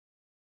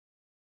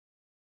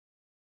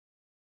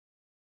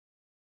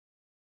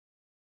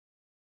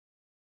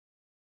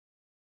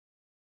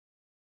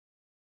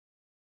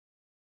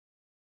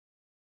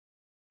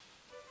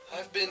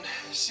I've been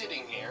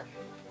sitting here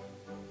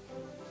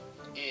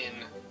in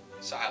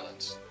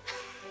silence,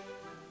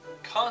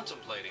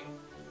 contemplating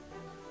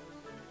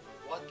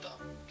what the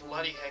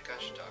bloody heck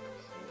I should talk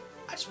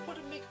about. I just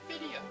want to make a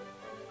video.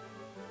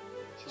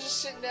 I'm just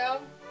sitting down,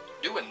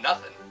 doing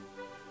nothing.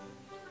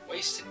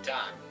 Wasted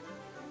time.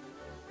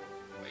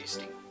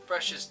 Wasting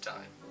precious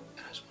time.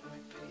 And I just want to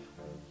make a video.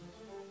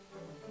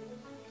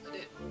 I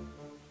did.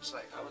 It's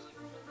like, I was like,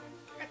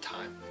 I got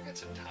time. I got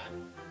some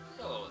time.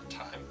 A little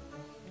time.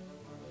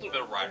 A little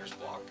bit of writer's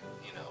block,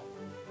 you know.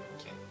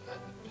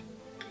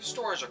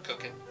 Stores are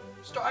cooking.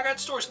 I got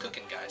stores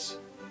cooking, guys.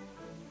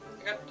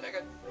 I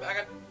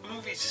got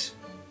movies,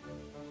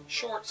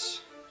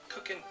 shorts,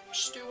 cooking,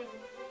 stewing,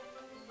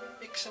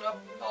 mixing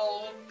up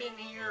all up in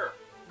here.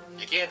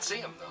 You can't see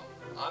them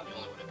though. I'm the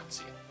only one who can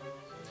see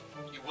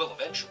it. You will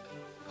eventually,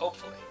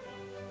 hopefully.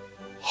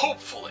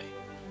 Hopefully.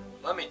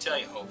 Let me tell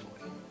you,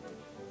 hopefully.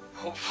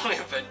 Hopefully,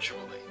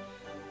 eventually,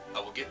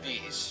 I will get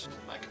these to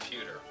my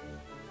computer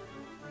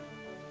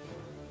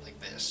like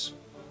this,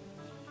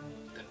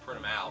 then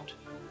print them out.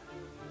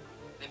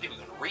 Then people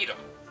can read them.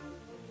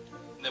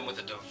 And then with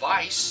a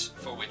device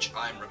for which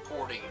I'm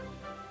recording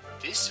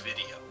this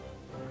video,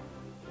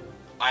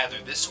 either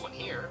this one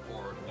here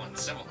or one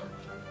similar,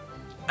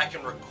 I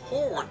can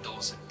record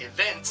those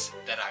events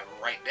that I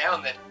write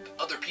down that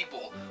other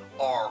people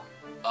are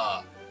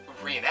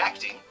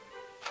reenacting,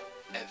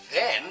 and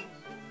then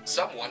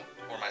someone,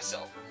 or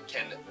myself,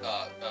 can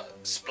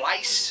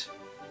splice,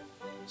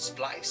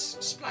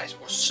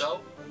 or sew,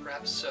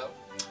 perhaps sew,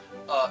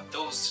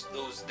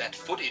 that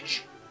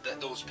footage,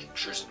 those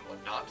pictures and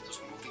whatnot,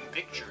 those moving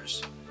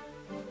pictures,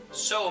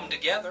 sew them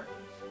together,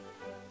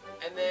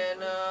 and then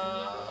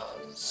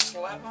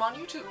slap them on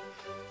YouTube,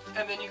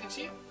 and then you can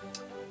see them.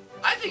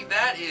 I think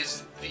that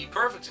is the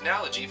perfect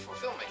analogy for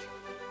filmmaking.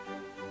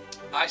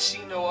 I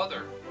see no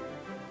other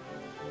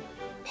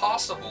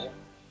possible,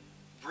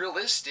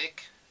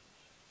 realistic,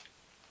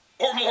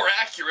 or more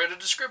accurate a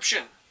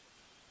description.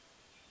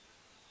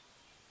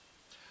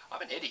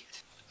 I'm an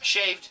idiot. I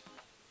shaved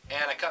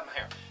and I cut my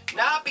hair.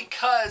 Not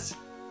because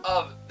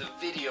of the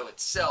video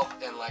itself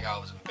and like I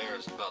was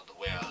embarrassed about the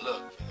way I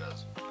look,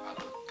 because I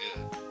look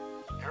good.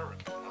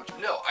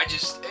 No,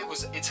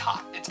 it's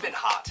hot. It's been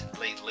hot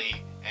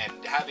lately,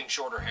 and having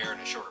shorter hair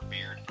and a shorter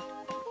beard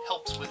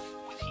helps with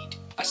heat.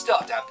 I still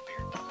have to have the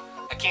beard.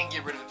 I can't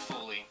get rid of it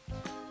fully.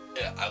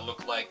 I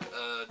look like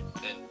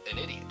an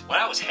idiot. When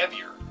I was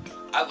heavier,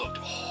 I looked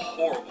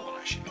horrible when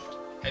I shaved.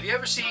 Have you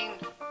ever seen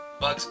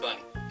Bugs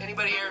Bunny?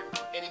 Anybody here?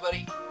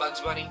 Anybody?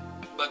 Bugs Bunny?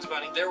 Bugs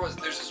Bunny? There's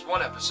this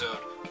one episode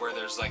where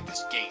there's like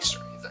this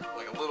gangster. He's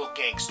like a little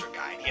gangster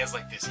guy, and he has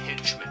like this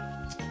henchman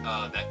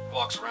that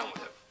walks around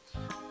with him.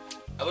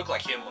 I look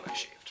like him when I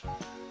shaved.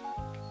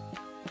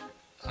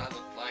 I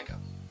look like a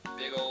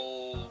big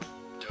old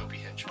dopey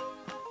henchman.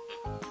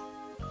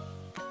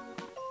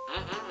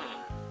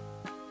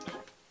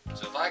 Nope.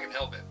 So if I can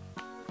help it,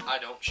 I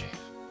don't shave.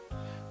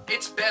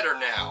 It's better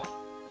now,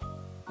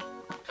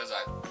 because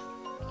I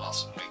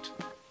lost some weight.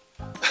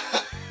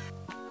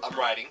 I'm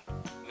writing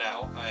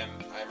now.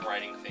 I'm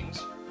writing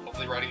things.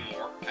 Hopefully writing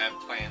more. I have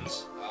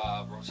plans.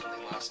 Wrote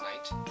something last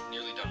night.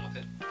 Nearly done with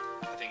it.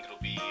 I think it'll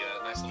be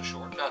a nice little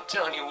short. Not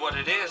telling you what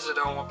it is. I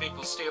don't want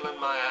people stealing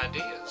my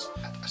ideas.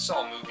 I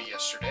saw a movie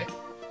yesterday.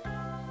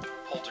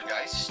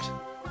 Poltergeist.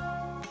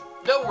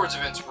 No words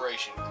of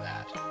inspiration for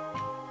that.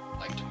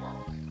 Like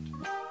Tomorrowland.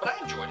 But I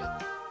enjoyed it.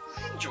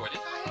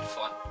 I had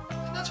fun.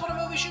 And that's what a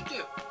movie should do.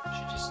 You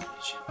should just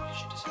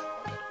have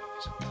fun at a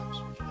movie sometimes.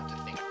 You don't have to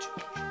think too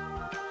much.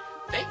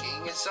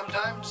 Thinking is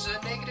sometimes a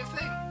negative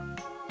thing.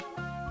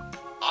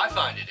 I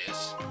find it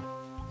is.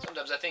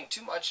 Sometimes I think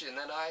too much and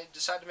then I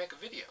decide to make a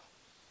video.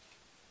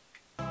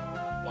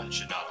 One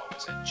should not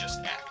always just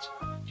act.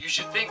 You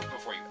should think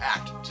before you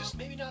act. Just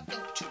maybe not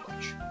think too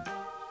much.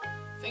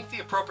 Think the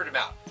appropriate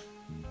amount.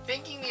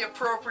 Thinking the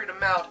appropriate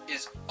amount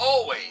is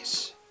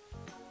always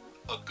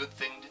a good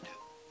thing to do.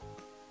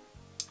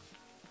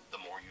 The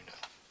more you know.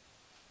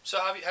 So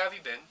have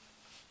you been?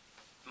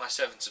 My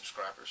 7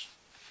 subscribers.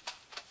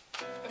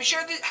 Have you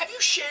shared this? Have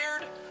you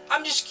shared?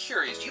 I'm just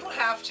curious. You don't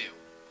have to.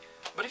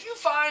 But if you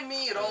find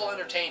me at all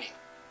entertaining,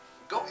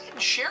 go ahead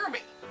and share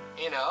me.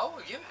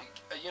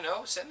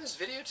 Send this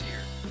video to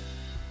your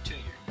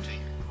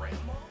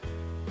grandma,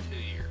 to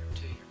your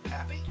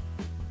pappy,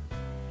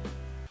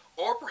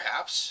 or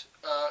perhaps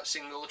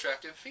single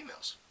attractive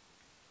females.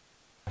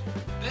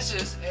 This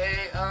is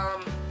a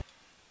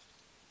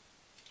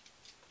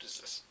what is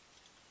this?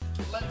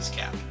 Lens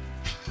cap.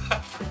 I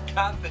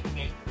forgot the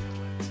name of the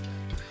lens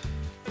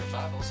cap.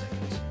 5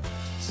 seconds.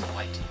 It's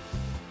light.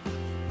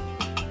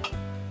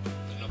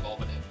 There's no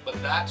bulb in it, but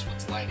that's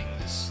what's lighting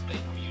this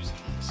thing. I'm using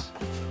this.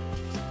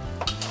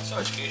 So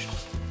educational.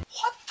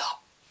 What the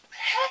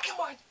heck am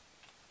I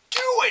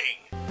doing?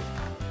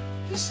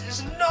 This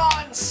is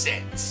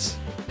nonsense.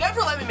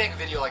 Never let me make a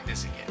video like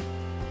this again.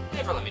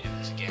 Never let me do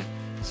this again.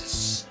 This is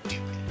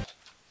stupid.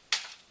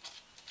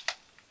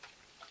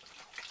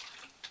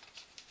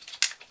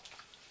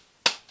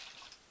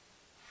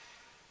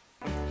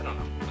 I don't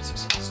know. What's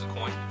this? This is a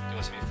coin. Do you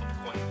want to see me flip a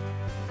coin?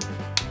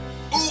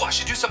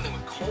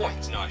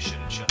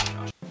 shouldn't shut up,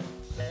 Josh.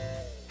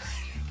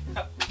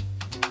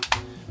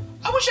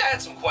 I wish I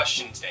had some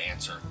questions to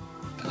answer.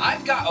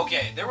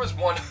 Okay, there was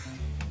one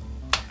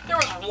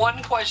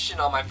question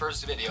on my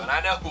first video, and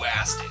I know who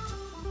asked it.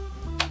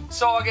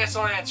 So I guess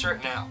I'll answer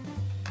it now.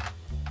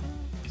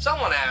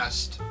 Someone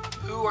asked,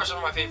 who are some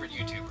of my favorite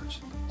YouTubers?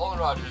 Olin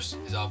Rogers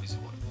is obviously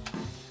one.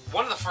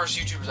 One of the first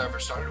YouTubers I ever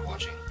started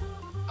watching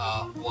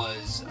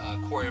was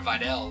Corey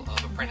Vidal of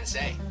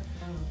ApprenticeEh.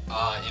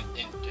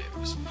 It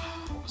was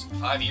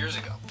 5 years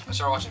ago. I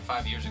started watching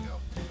 5 years ago,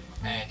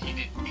 and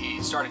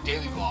he started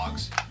daily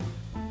vlogs,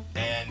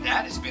 and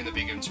that has been a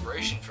big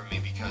inspiration for me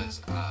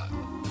because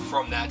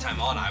from that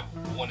time on, I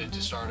wanted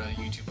to start a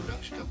YouTube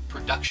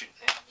production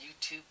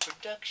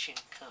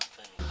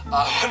company.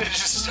 I wanted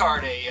to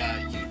start a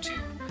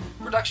YouTube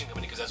production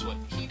company because that's what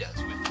he does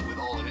with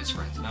all of his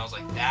friends, and I was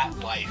like, that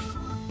life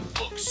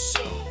looks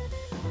so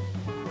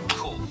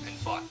cool and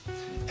fun.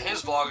 And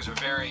his vlogs are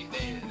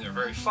they're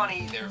very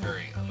funny, they're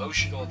very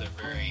emotional, they're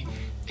very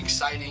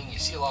exciting. You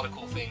see a lot of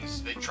cool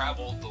things. They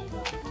travel the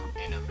world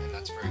in them, and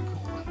that's very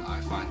cool. And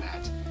I find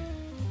that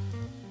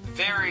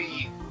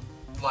very,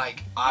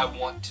 like, I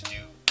want to do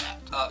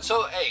that.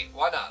 So hey,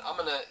 why not? I'm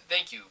gonna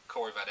thank you,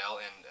 Corey Vidal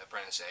and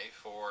ApprenticeEh,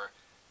 for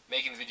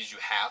making the videos you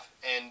have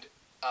and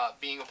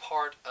being a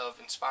part of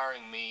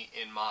inspiring me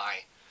in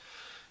my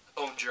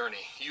own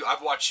journey.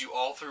 I've watched you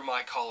all through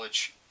my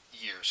college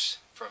years.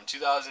 From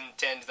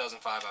 2010 to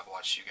 2005, I've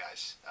watched you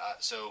guys.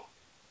 So,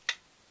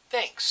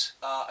 thanks.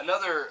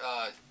 Another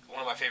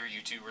one of my favorite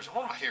YouTubers,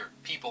 one of my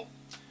favorite people,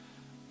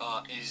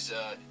 is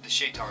the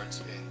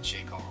ShayTards and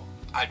ShayCarl.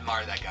 I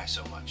admire that guy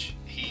so much.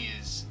 He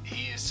is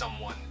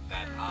someone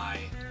that I,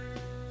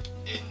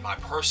 in my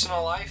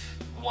personal life,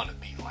 want to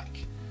be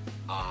like.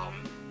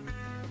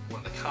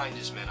 One of the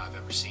kindest men I've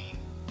ever seen.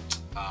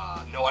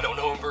 No, I don't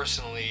know him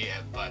personally,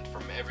 but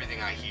from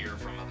everything I hear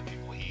from other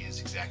people, he is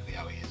exactly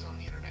how he is on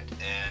the internet.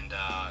 And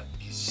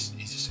he's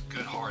just a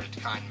good-hearted,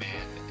 kind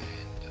man,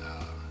 and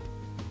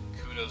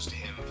kudos to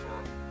him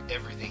for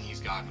everything he's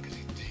gotten, because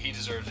he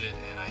deserves it,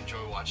 and I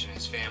enjoy watching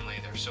his family.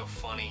 They're so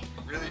funny.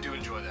 I really do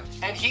enjoy them.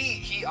 And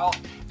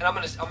I'm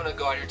gonna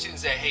go out here too and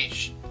say, hey,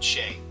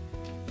 Shay.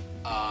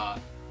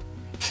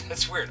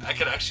 That's weird. I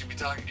could actually be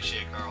talking to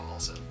ShayCarl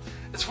also.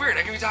 It's weird.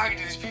 I could be talking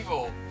to these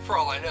people. For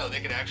all I know, they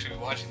could actually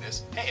be watching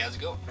this. Hey, how's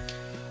it going?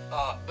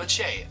 But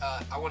Shay,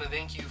 I want to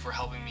thank you for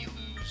helping me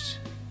lose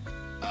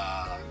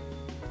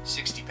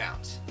 60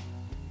 pounds.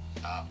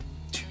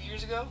 2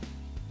 years ago?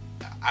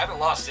 I haven't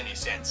lost any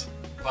since,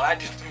 but I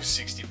did lose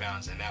 60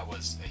 pounds, and that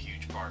was a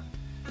huge part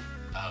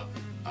of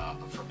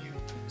from you.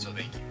 So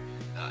thank you,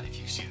 if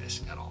you see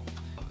this at all.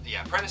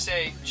 Yeah,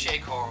 ApprenticeEh,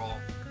 ShayCarl,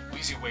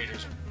 Wheezy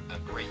Waiter's a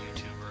great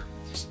YouTuber,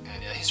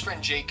 and his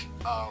friend Jake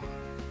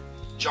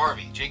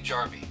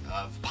Jarvie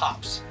of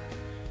Pops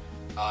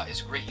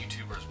is a great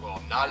YouTuber as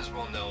well. Not as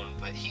well known,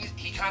 but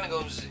he kind of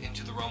goes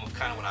into the realm of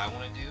kind of what I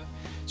want to do.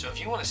 So if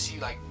you want to see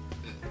like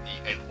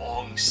a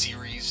long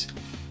series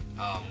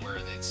where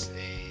it's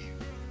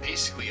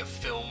basically a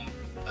film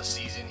a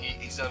season,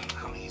 he's done,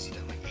 how many has he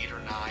done? Like 8 or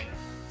 9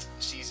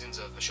 seasons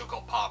of a show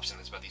called Pops, and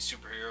it's about these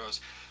superheroes.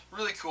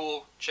 Really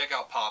cool. Check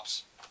out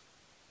Pops.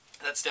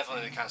 That's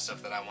definitely the kind of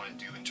stuff that I want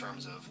to do in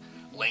terms of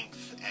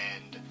length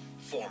and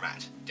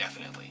format,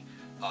 definitely.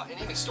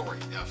 And even story,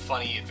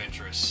 funny,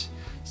 adventurous,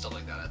 stuff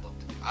like that. I'd love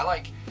to do. I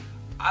like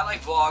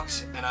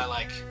vlogs, and I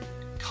like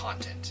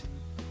content.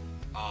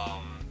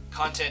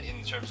 Content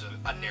in terms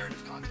of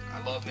narrative content.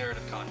 I love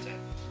narrative content,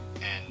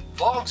 and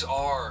vlogs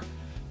are,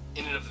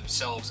 in and of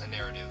themselves, a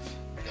narrative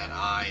that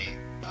I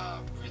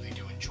really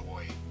do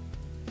enjoy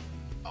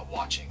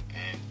watching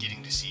and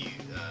getting to see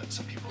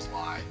some people's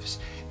lives.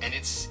 And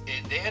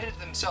they edit it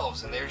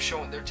themselves, and they're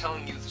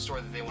telling you the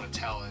story that they want to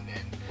tell, and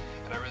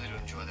I really do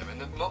enjoy them. And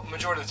the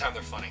majority of the time,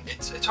 they're funny.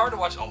 It's hard to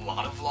watch a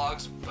lot of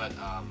vlogs, but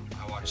I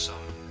watch some,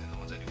 and the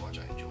ones I do watch,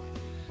 I enjoy.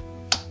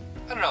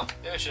 I don't know.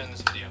 Maybe I should end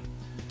this video.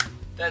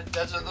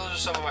 Those are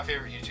some of my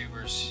favorite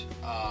YouTubers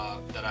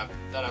that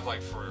I've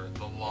liked for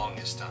the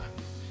longest time.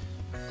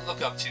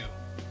 Look up to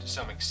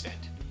some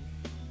extent,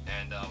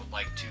 and would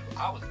like to.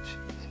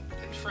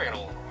 And friggin'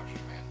 Olin Rogers,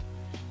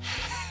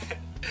 man.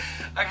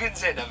 I couldn't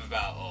say enough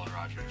about Olin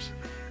Rogers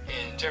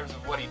in terms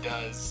of what he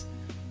does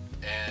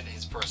and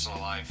his personal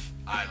life.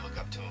 I look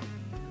up to him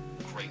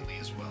greatly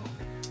as well.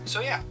 So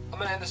yeah, I'm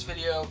gonna end this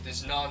video,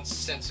 this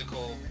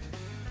nonsensical,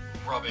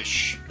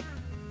 rubbish,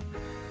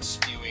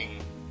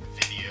 spewing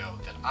video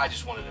that I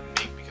just wanted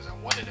to make because I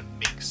wanted to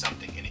make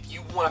something. And if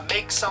you want to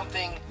make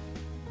something,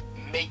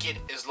 make it,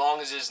 as long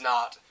as it's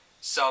not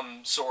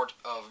some sort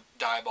of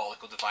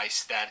diabolical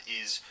device that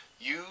is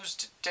used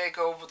to take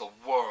over the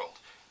world.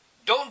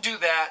 Don't do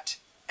that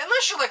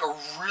unless you're like a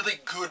really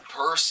good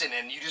person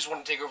and you just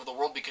want to take over the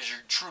world because you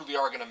truly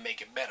are going to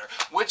make it better.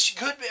 Which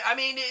could be, I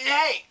mean,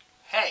 hey,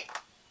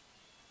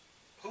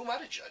 who am I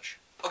to judge?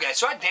 Okay,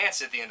 so I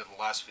danced at the end of the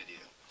last video.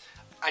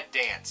 I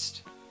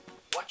danced.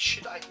 What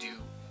should I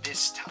do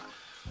this time?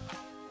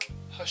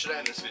 How should I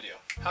end this video?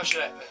 How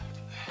should I,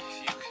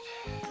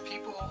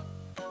 people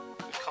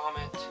could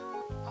comment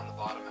on the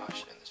bottom how I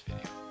should end this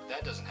video.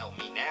 That doesn't help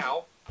me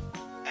now.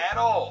 at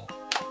all.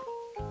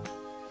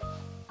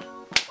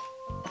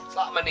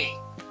 Slap my knee.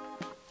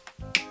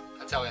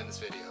 That's how I end this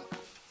video.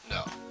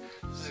 No.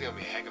 This is going to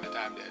be a heck of a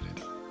time to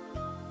edit.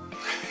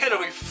 It'll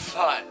be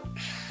fun.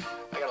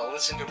 I got to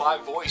listen to my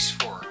voice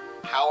for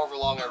however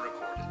long I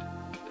recorded.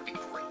 It'll be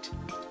great.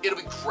 It'll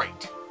be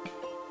great.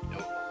 No,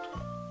 it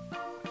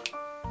won't.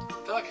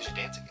 I feel like I should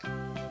dance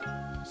again.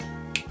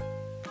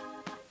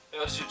 Maybe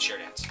I'll just do the chair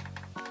dance.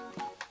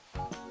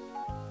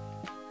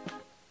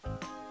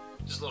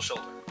 Just a little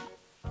shoulder.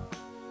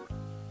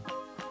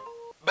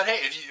 But hey,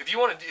 if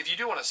you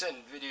do want to send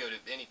video to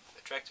any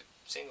attractive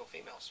single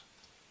females,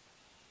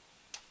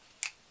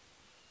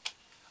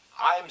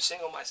 I am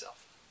single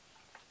myself.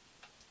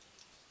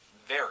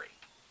 Very.